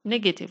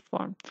negative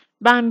form.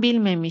 Ben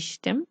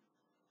bilmemiştim.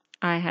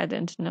 I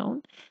hadn't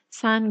known.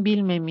 Sen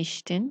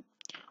bilmemiştin.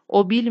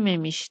 O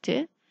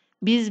bilmemişti.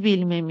 Biz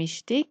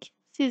bilmemiştik.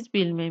 Siz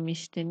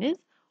bilmemiştiniz.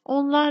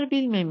 Onlar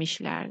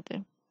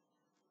bilmemişlerdi.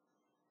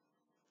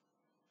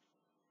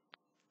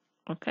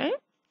 Okay?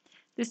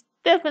 This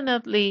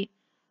definitely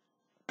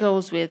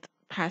goes with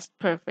past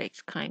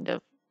perfect kind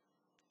of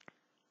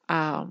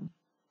um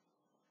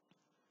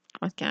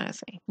what can I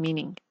say?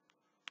 Meaning.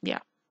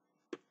 Yeah.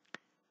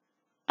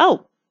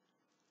 Oh,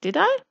 did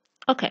I?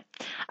 Okay.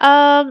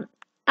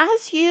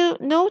 As you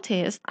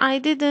noticed, I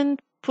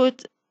didn't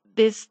put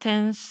this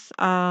tense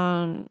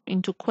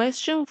into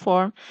question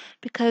form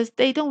because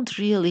they don't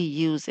really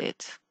use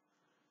it.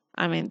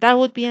 I mean, that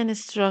would be a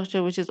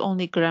structure which is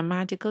only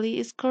grammatically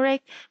is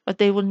correct, but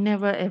they will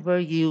never ever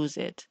use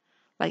it.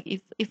 Like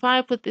if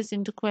I put this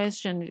into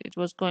question, it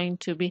was going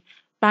to be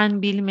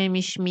ben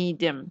bilmemiş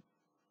miydim?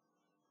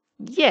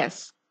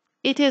 Yes,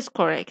 it is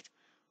correct,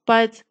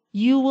 but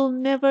you will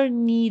never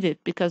need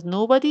it because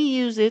nobody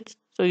use it,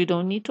 so you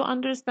don't need to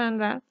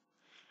understand that.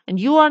 And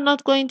you are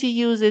not going to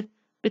use it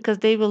because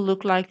they will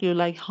look like you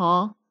like,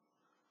 huh?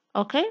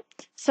 Okay,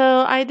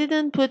 so I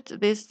didn't put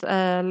this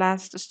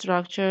last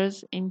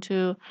structures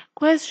into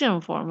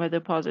question form, whether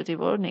positive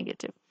or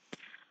negative.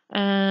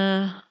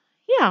 Yeah,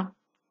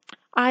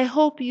 I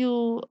hope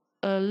you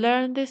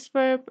learn this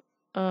verb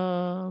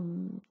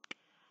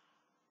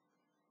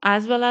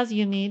as well as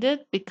you need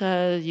it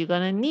because you're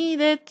gonna need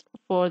it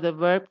for the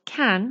verb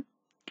can.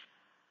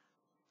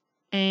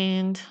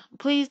 And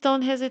please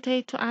don't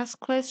hesitate to ask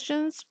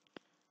questions.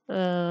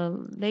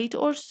 Late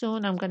or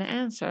soon, I'm gonna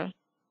answer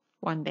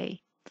one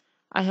day.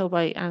 I hope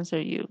I answer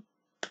you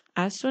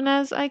as soon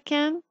as I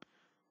can.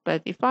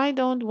 But if I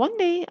don't, one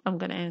day I'm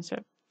gonna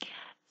answer.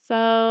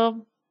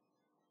 So,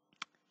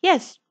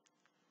 yes,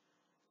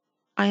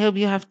 I hope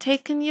you have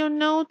taken your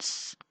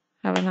notes.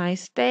 Have a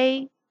nice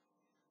day.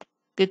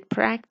 Good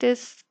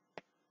practice.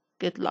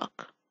 Good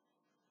luck.